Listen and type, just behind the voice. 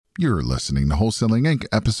You're listening to Wholesaling Inc.,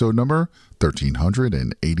 episode number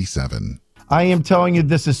 1387. I am telling you,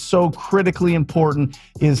 this is so critically important,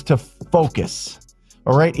 is to focus.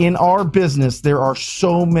 All right. In our business, there are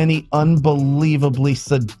so many unbelievably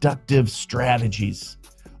seductive strategies.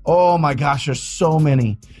 Oh my gosh, there's so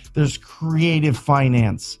many. There's creative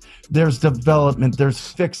finance, there's development,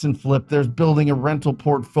 there's fix and flip, there's building a rental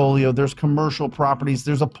portfolio, there's commercial properties,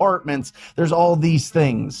 there's apartments, there's all these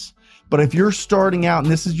things. But if you're starting out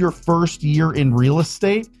and this is your first year in real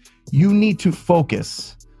estate, you need to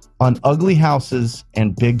focus on ugly houses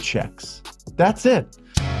and big checks. That's it.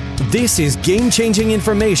 This is game-changing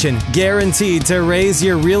information guaranteed to raise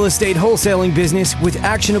your real estate wholesaling business with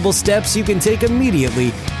actionable steps you can take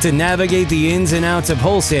immediately to navigate the ins and outs of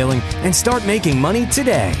wholesaling and start making money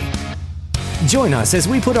today. Join us as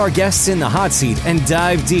we put our guests in the hot seat and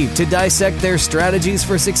dive deep to dissect their strategies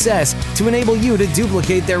for success to enable you to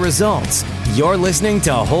duplicate their results. You're listening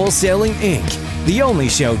to Wholesaling Inc., the only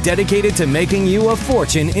show dedicated to making you a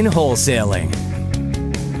fortune in wholesaling.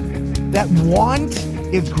 That want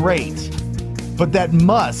is great, but that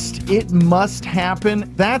it must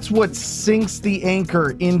happen. That's what sinks the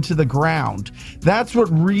anchor into the ground. That's what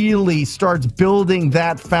really starts building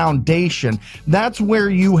that foundation. That's where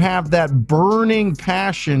you have that burning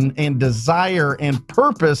passion and desire and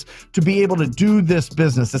purpose to be able to do this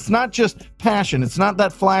business. It's not just passion. It's not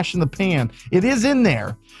that flash in the pan. It is in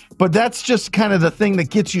there, but that's just kind of the thing that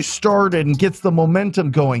gets you started and gets the momentum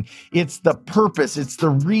going. It's the purpose. It's the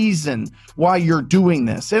reason why you're doing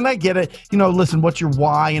this. And I get it. Listen, what's your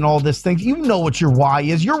why and all this things? You know what your why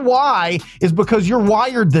is. Your why is because you're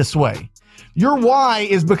wired this way. Your why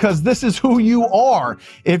is because this is who you are.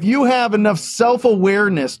 If you have enough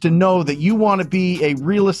self-awareness to know that you want to be a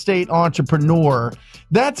real estate entrepreneur,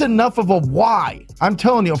 that's enough of a why. I'm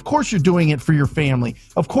telling you, of course you're doing it for your family.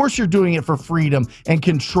 Of course you're doing it for freedom and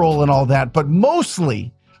control and all that. But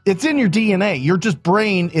mostly it's in your DNA. Your just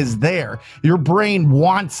brain is there. Your brain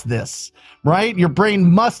wants this, right? Your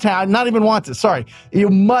brain must have, not even wants it. Sorry. You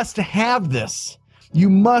must have this. You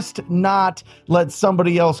must not let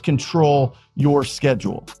somebody else control your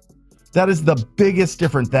schedule. That is the biggest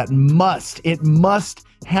difference. It must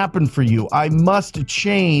happen for you. I must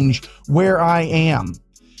change where I am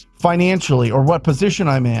financially, or what position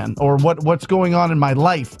I'm in, or what's going on in my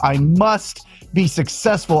life. I must be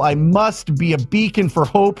successful. I must be a beacon for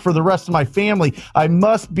hope for the rest of my family. I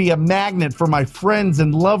must be a magnet for my friends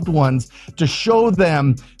and loved ones to show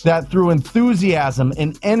them that through enthusiasm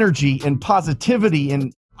and energy and positivity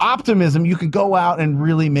and optimism, you can go out and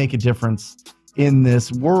really make a difference in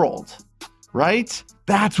this world, right?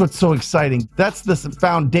 That's what's so exciting. That's the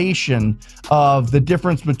foundation of the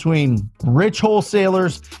difference between rich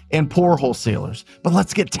wholesalers and poor wholesalers. But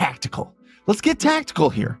let's get tactical. Let's get tactical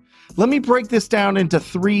here. Let me break this down into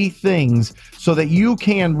 3 things so that you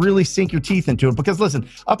can really sink your teeth into it. Because listen,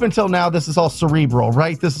 up until now, this is all cerebral,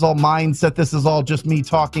 right? This is all mindset. This is all just me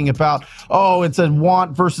talking about, it's a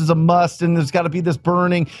want versus a must. And there's got to be this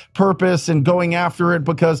burning purpose and going after it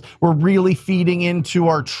because we're really feeding into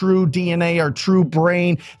our true DNA, our true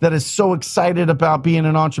brain that is so excited about being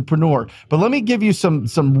an entrepreneur. But let me give you some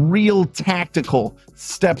real tactical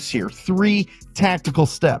steps here. 3 tactical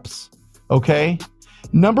steps, okay?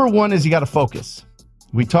 Number 1 is you got to focus.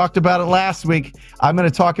 We talked about it last week. I'm going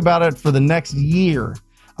to talk about it for the next year.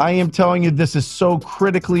 I am telling you, this is so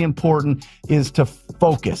critically important, is to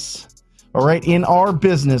focus. All right. In our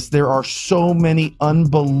business, there are so many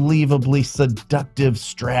unbelievably seductive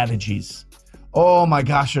strategies. Oh my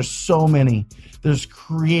gosh, there's so many. There's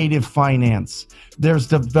creative finance, there's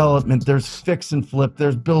development, there's fix and flip,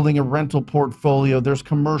 there's building a rental portfolio, there's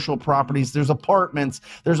commercial properties, there's apartments,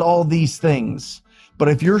 there's all these things. But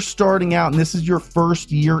if you're starting out and this is your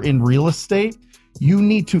first year in real estate, you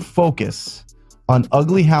need to focus on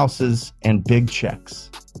ugly houses and big checks.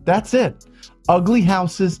 That's it. Ugly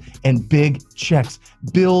houses and big checks.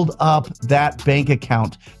 Build up that bank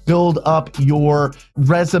account. Build up your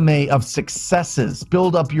resume of successes.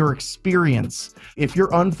 Build up your experience. If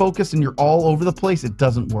you're unfocused and you're all over the place, it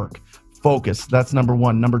doesn't work. Focus. That's number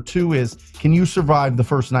 1. Number 2 is, can you survive the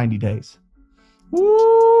first 90 days?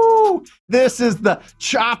 Woo! This is the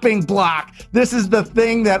chopping block. This is the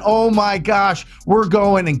thing that, oh my gosh, we're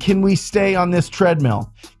going, and can we stay on this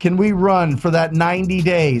treadmill? Can we run for that 90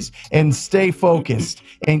 days and stay focused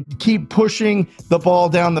and keep pushing the ball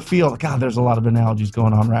down the field? God, there's a lot of analogies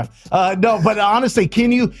going on, Raph. No, but honestly,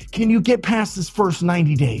 can you get past this first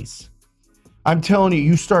 90 days? I'm telling you,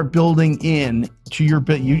 you start building in to your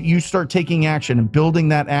bit. You start taking action and building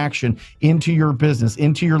that action into your business,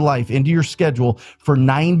 into your life, into your schedule for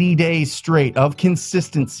 90 days straight of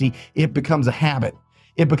consistency. It becomes a habit.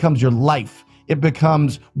 It becomes your life. It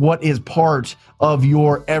becomes what is part of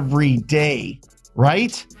your everyday,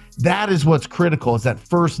 right? That is what's critical, is that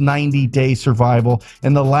first 90-day survival.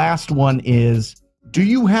 And the last one is, do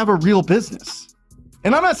you have a real business?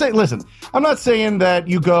 And I'm not saying that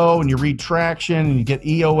you go and you read Traction and you get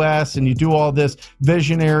EOS and you do all this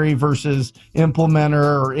visionary versus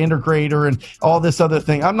implementer or integrator and all this other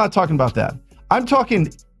thing. I'm not talking about that. I'm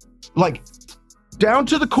talking like down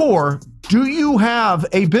to the core. Do you have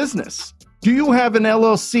a business? Do you have an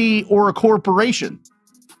LLC or a corporation?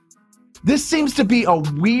 This seems to be a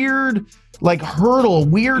weird hurdle,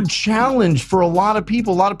 weird challenge for a lot of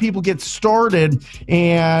people. A lot of people get started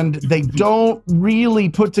and they don't really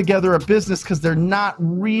put together a business because they're not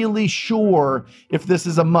really sure if this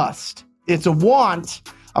is a must. It's a want.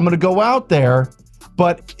 I'm going to go out there,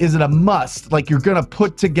 but is it a must? Like, you're going to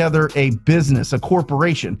put together a business, a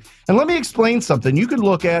corporation. And let me explain something. You could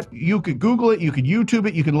Google it, you could YouTube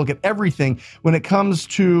it, you can look at everything when it comes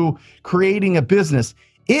to creating a business.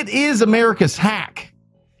 It is America's hack.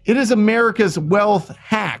 It is America's wealth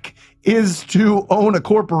hack, is to own a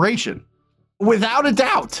corporation. Without a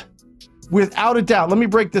doubt. Without a doubt. Let me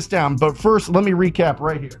break this down. But first, let me recap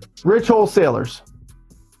right here. Rich wholesalers,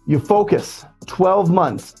 you focus. 12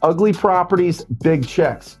 months. Ugly properties, big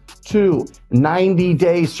checks. 2,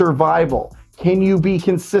 90-day survival. Can you be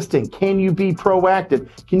consistent? Can you be proactive?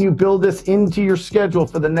 Can you build this into your schedule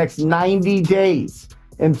for the next 90 days?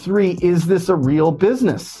 And 3, is this a real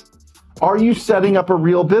business? Are you setting up a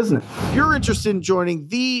real business? If you're interested in joining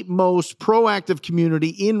the most proactive community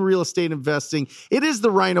in real estate investing, it is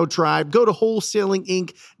the Rhino Tribe. Go to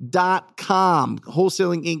wholesalinginc.com,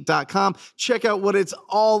 wholesalinginc.com. Check out what it's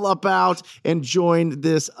all about and join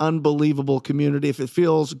this unbelievable community. If it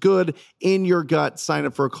feels good in your gut, sign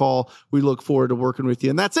up for a call. We look forward to working with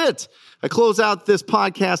you. And that's it. I close out this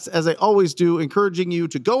podcast, as I always do, encouraging you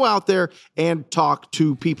to go out there and talk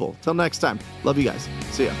to people. Till next time. Love you guys.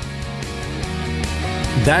 See ya.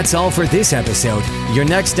 That's all for this episode. Your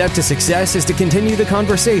next step to success is to continue the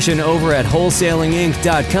conversation over at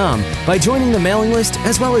wholesalinginc.com by joining the mailing list,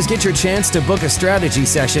 as well as get your chance to book a strategy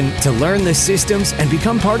session to learn the systems and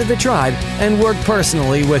become part of the tribe and work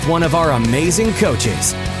personally with one of our amazing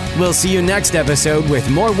coaches. We'll see you next episode with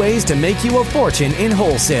more ways to make you a fortune in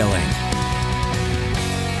wholesaling.